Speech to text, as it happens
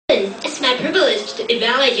Asoon, it's my privilege to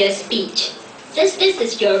evaluate your speech. Since this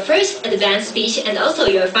is your first advanced speech and also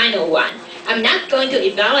your final one, I'm not going to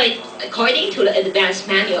evaluate according to the advanced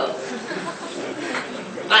manual,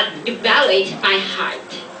 but evaluate by heart.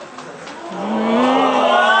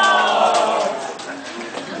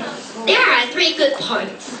 There are 3 good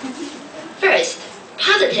points. First,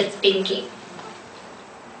 positive thinking.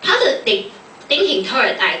 Positive thinking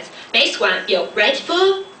toward us makes one feel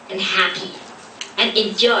grateful and happy and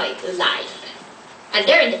enjoy life. I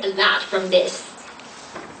learned a lot from this.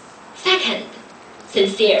 Second,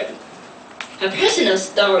 sincere. Personal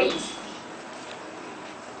stories.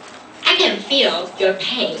 I can feel your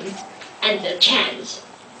pain and the change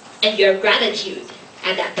and your gratitude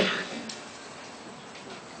at that time.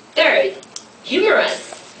 Third, humorous.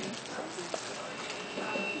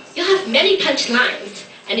 You have many punchlines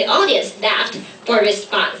and the audience laughed for a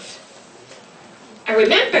response. I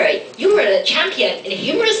remember you were the champion in the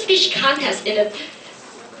humorous speech contest in the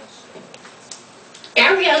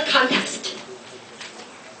area contest.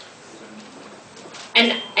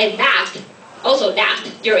 And I also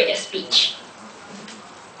laughed during the speech.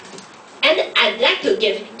 And I'd like to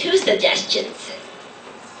give 2 suggestions.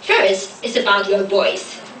 First is about your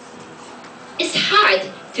voice. It's hard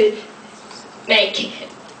to make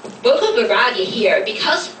vocal variety here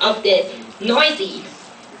because of the noisy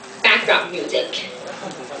background music.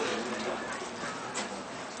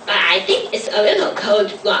 But I think it's a little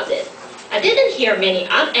cold-blooded. I didn't hear many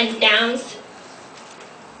up and downs,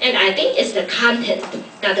 and I think it's the content,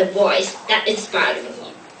 not the voice, that inspired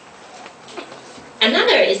me.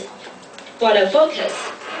 Another is for the focus.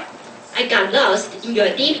 I got lost in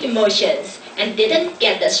your deep emotions and didn't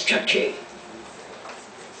get the structure.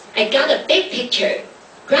 I got a big picture,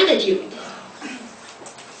 gratitude,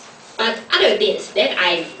 but other things that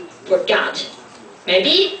I forgot.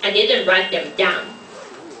 Maybe I didn't write them down.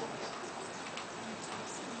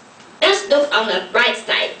 Let's look on the bright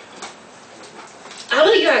side.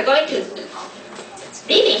 Although you are going to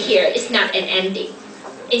leaving here is not an ending.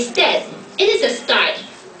 Instead, it is a start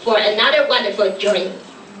for another wonderful journey.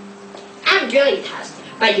 I'm really touched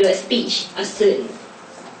by your speech, Asoon.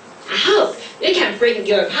 I hope you can bring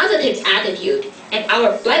your positive attitude and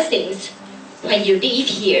our blessings when you leave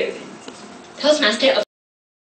here. Toastmaster of